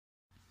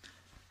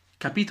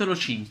Capitolo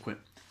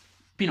 5.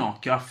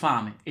 Pinocchio ha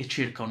fame e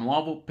cerca un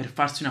uovo per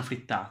farsi una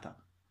frittata,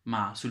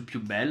 ma sul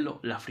più bello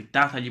la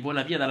frittata gli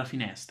vola via dalla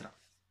finestra.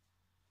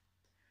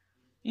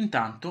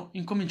 Intanto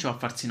incominciò a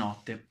farsi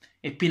notte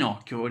e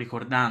Pinocchio,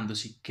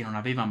 ricordandosi che non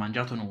aveva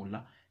mangiato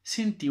nulla,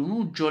 sentì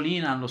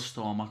un'uggiolina allo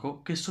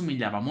stomaco che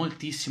somigliava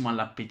moltissimo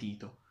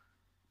all'appetito.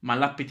 Ma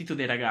l'appetito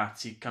dei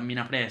ragazzi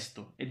cammina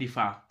presto e di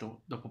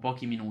fatto, dopo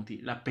pochi minuti,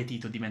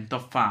 l'appetito diventò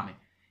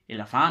fame e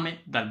la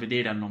fame, dal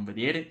vedere al non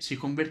vedere, si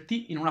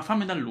convertì in una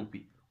fame da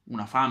lupi,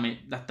 una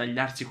fame da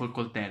tagliarsi col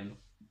coltello.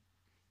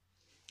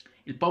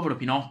 Il povero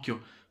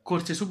Pinocchio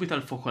corse subito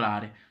al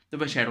focolare,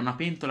 dove c'era una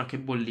pentola che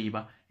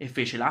bolliva, e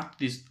fece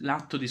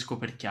l'atto di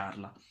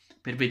scoperchiarla,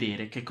 per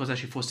vedere che cosa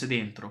ci fosse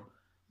dentro.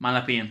 Ma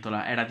la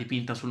pentola era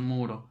dipinta sul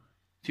muro.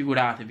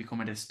 Figuratevi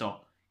come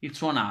restò. Il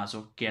suo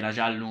naso, che era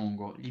già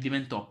lungo, gli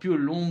diventò più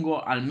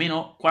lungo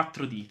almeno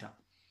 4 dita.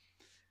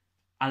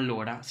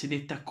 Allora si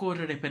dette a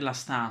correre per la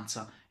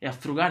stanza e a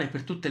frugare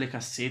per tutte le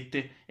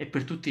cassette e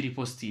per tutti i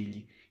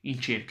ripostigli, in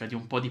cerca di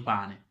un po' di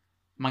pane,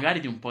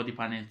 magari di un po' di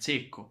pane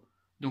secco,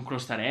 d'un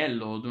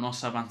crostarello,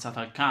 d'un'ossa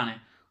avanzata al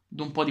cane,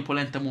 d'un po' di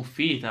polenta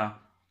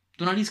muffita,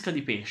 d'una lisca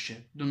di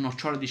pesce, d'un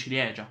nocciolo di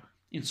ciliegia,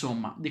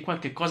 insomma, di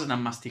qualche cosa da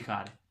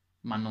masticare.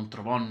 Ma non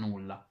trovò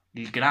nulla,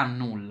 il gran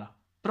nulla,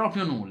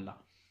 proprio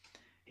nulla.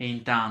 E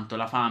intanto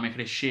la fame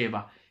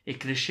cresceva e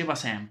cresceva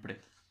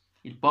sempre.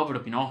 Il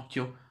povero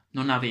Pinocchio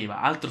non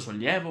aveva altro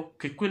sollievo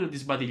che quello di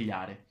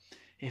sbadigliare,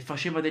 e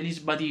faceva degli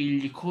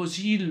sbadigli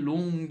così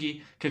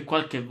lunghi che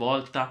qualche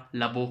volta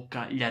la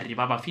bocca gli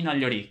arrivava fino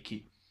agli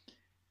orecchi,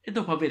 e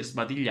dopo aver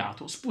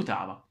sbadigliato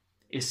sputava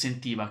e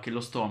sentiva che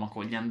lo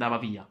stomaco gli andava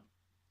via.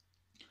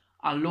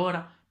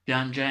 Allora,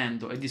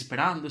 piangendo e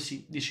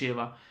disperandosi,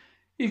 diceva: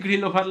 il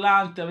grillo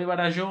parlante aveva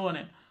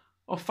ragione.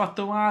 Ho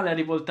fatto male a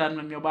rivoltarmi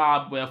al mio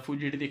babbo e a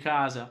fuggire di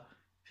casa.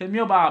 Se il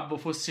mio babbo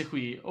fosse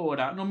qui,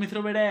 ora non mi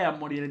troverei a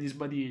morire di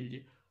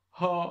sbadigli.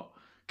 Oh,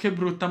 che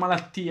brutta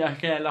malattia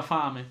che è la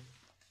fame.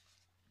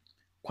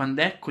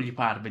 Quando ecco gli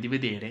parve di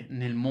vedere,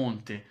 nel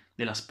monte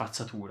della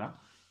spazzatura,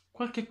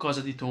 qualche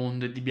cosa di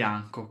tondo e di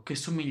bianco che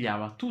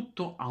somigliava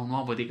tutto a un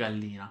uovo di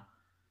gallina.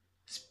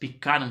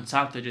 Spiccare un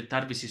salto e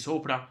gettarvisi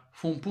sopra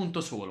fu un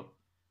punto solo.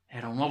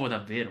 Era un uovo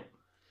davvero.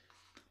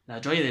 La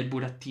gioia del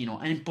burattino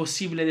è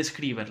impossibile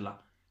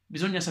descriverla,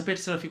 bisogna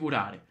sapersela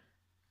figurare.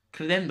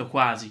 Credendo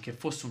quasi che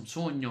fosse un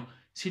sogno,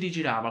 si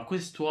rigirava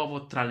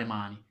quest'uovo tra le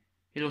mani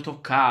e lo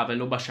toccava e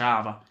lo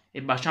baciava,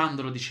 e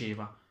baciandolo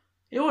diceva: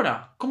 e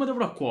ora come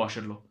dovrò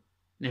cuocerlo?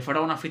 Ne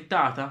farò una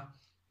frittata?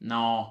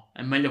 No,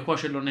 è meglio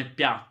cuocerlo nel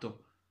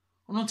piatto.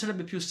 O non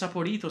sarebbe più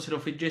saporito se lo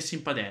friggessi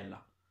in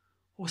padella?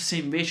 O se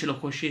invece lo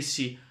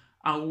cuocessi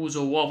a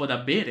uso uovo da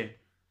bere?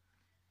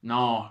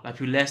 No, la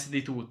più lesta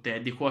di tutte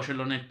è di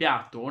cuocerlo nel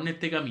piatto o nel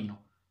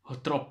tegamino.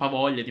 Ho troppa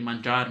voglia di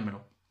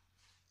mangiarmelo.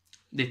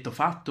 Detto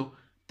fatto,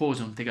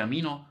 pose un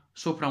tegamino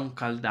sopra un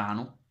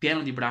caldano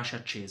pieno di brace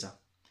accesa.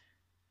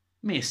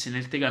 Messe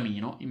nel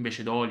tegamino,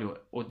 invece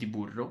d'olio o di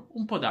burro,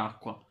 un po'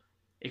 d'acqua,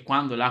 e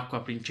quando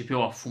l'acqua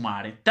principiò a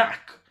fumare,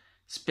 tac!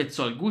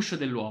 Spezzò il guscio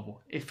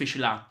dell'uovo e fece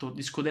l'atto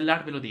di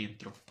scodellarvelo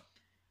dentro.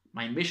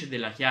 Ma invece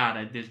della chiara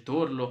e del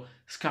torlo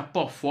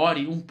scappò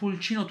fuori un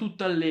pulcino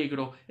tutto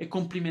allegro e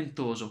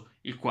complimentoso,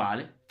 il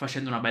quale,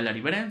 facendo una bella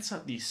riverenza,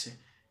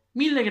 disse: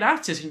 mille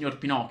grazie, signor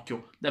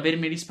Pinocchio,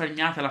 d'avermi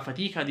risparmiata la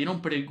fatica di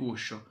rompere il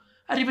guscio.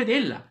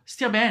 Arrivedella,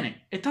 stia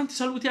bene e tanti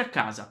saluti a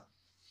casa.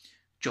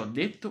 Ciò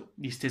detto,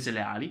 distese le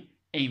ali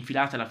e,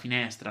 infilata la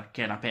finestra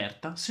che era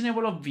aperta, se ne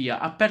volò via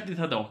a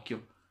perdita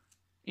d'occhio.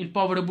 Il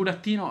povero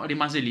burattino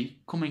rimase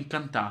lì come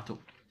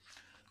incantato,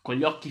 con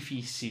gli occhi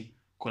fissi,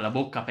 con la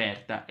bocca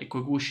aperta e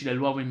coi gusci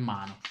dell'uovo in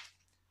mano.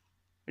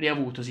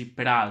 Riavutosi,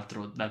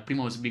 peraltro, dal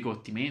primo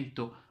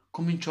sbigottimento,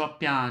 cominciò a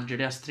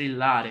piangere, a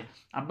strillare,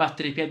 a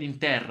battere i piedi in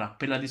terra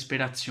per la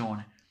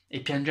disperazione, e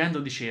piangendo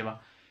diceva: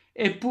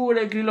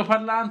 eppure il grillo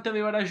parlante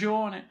aveva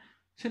ragione.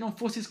 Se non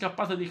fossi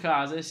scappato di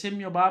casa e se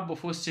mio babbo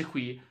fosse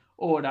qui,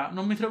 ora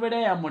non mi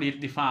troverei a morir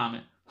di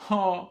fame.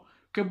 Oh,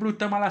 che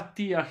brutta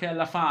malattia che è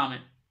la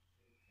fame.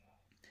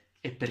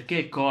 E perché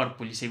il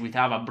corpo gli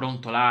seguitava a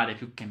brontolare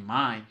più che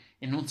mai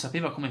e non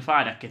sapeva come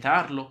fare a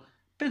chetarlo,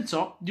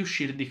 pensò di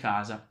uscire di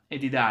casa e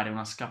di dare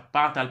una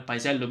scappata al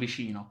paesello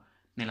vicino,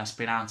 nella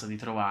speranza di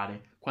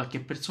trovare qualche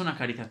persona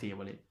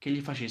caritatevole che gli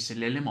facesse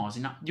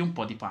l'elemosina di un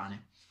po' di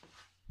pane.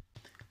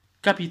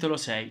 Capitolo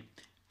 6.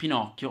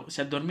 Pinocchio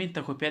si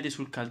addormenta coi piedi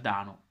sul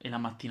caldano e la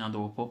mattina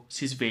dopo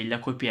si sveglia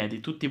coi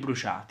piedi tutti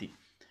bruciati.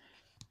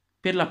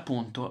 Per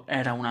l'appunto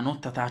era una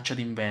nottataccia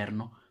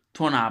d'inverno,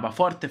 tuonava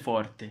forte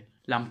forte,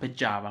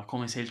 lampeggiava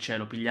come se il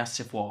cielo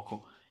pigliasse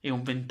fuoco, e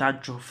un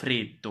ventaggio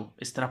freddo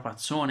e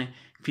strapazzone,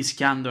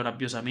 fischiando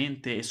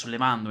rabbiosamente e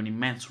sollevando un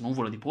immenso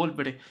nuvolo di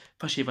polvere,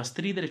 faceva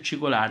stridere e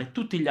cigolare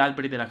tutti gli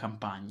alberi della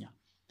campagna.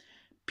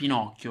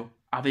 Pinocchio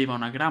aveva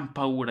una gran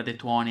paura dei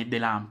tuoni e dei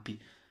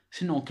lampi,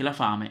 se non che la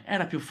fame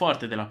era più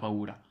forte della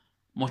paura,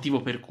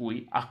 motivo per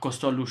cui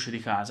accostò all'uscio di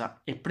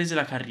casa e prese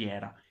la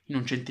carriera. In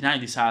un centinaio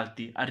di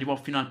salti arrivò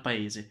fino al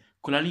paese,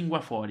 con la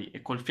lingua fuori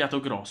e col fiato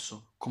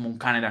grosso, come un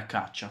cane da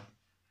caccia.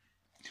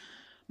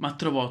 ma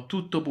trovò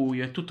tutto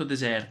buio e tutto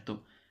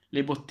deserto.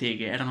 Le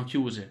botteghe erano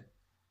chiuse,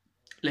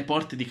 le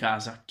porte di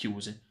casa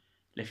chiuse,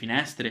 le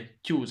finestre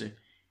chiuse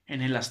e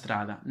nella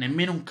strada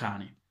nemmeno un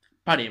cane.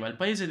 Pareva il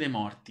paese dei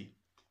morti.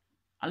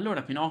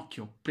 Allora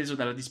Pinocchio, preso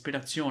dalla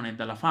disperazione e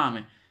dalla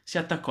fame, si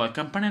attaccò al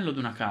campanello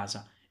d'una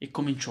casa e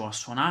cominciò a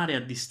suonare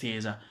a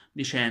distesa,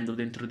 dicendo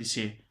dentro di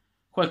sé: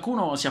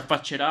 qualcuno si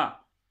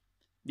affaccerà.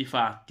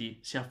 Difatti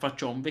si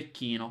affacciò un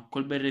vecchino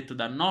col berretto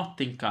da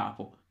notte in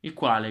capo, il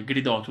quale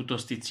gridò tutto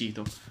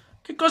stizzito: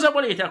 che cosa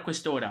volete a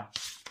quest'ora?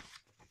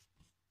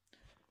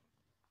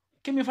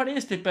 Che mi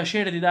fareste il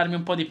piacere di darmi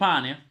un po' di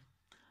pane?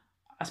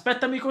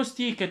 Aspettami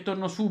costì che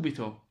torno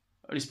subito,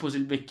 rispose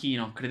il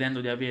vecchino,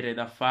 credendo di avere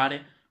da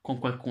fare con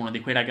qualcuno di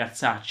quei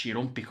ragazzacci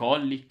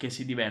rompicolli che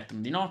si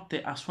divertono di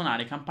notte a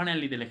suonare i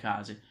campanelli delle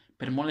case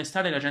per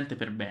molestare la gente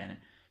per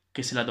bene,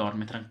 che se la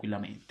dorme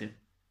tranquillamente.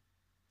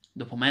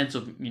 Dopo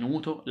mezzo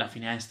minuto la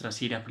finestra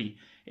si riaprì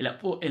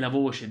e la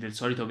voce del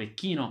solito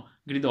vecchino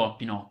gridò a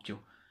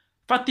Pinocchio: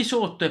 fatti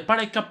sotto e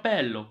para il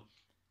cappello!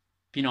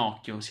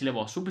 Pinocchio si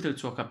levò subito il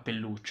suo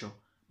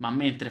cappelluccio, ma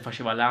mentre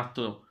faceva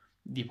l'atto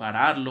di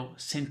pararlo,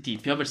 sentì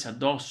pioversi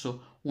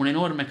addosso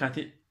un'enorme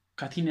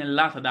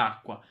catinellata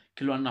d'acqua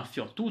che lo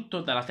annaffiò tutto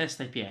dalla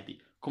testa ai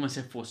piedi, come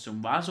se fosse un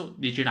vaso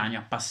di geranio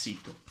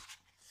appassito.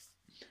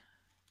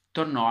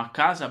 Tornò a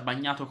casa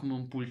bagnato come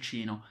un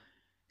pulcino,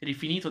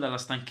 rifinito dalla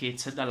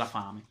stanchezza e dalla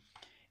fame,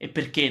 e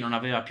perché non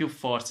aveva più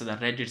forza da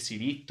reggersi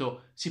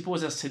ritto, si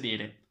pose a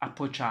sedere,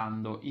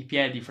 appoggiando i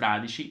piedi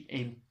fradici e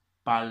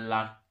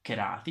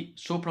impallaccherati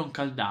sopra un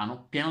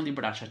caldano pieno di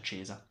brace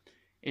accesa,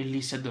 e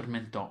lì si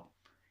addormentò.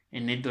 E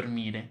nel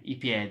dormire i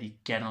piedi,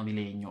 che erano di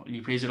legno, gli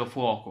presero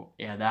fuoco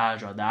e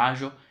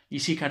adagio gli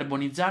si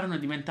carbonizzarono e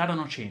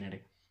diventarono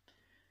cenere.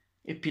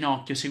 E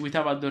Pinocchio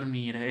seguitava a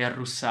dormire e a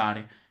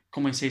russare,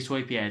 come se i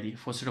suoi piedi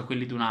fossero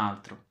quelli d'un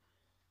altro.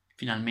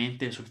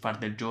 Finalmente, sul far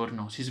del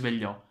giorno, si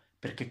svegliò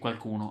perché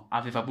qualcuno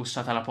aveva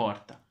bussato alla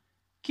porta.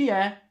 Chi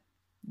è?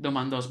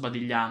 Domandò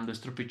sbadigliando e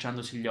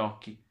stropicciandosi gli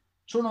occhi.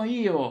 Sono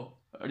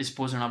io,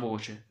 rispose una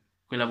voce.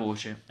 Quella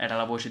voce era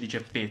la voce di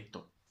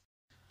Geppetto.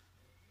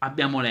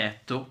 Abbiamo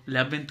letto Le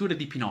avventure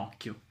di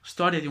Pinocchio,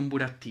 storia di un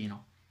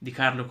burattino, di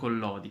Carlo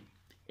Collodi,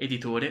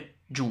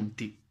 editore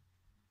Giunti.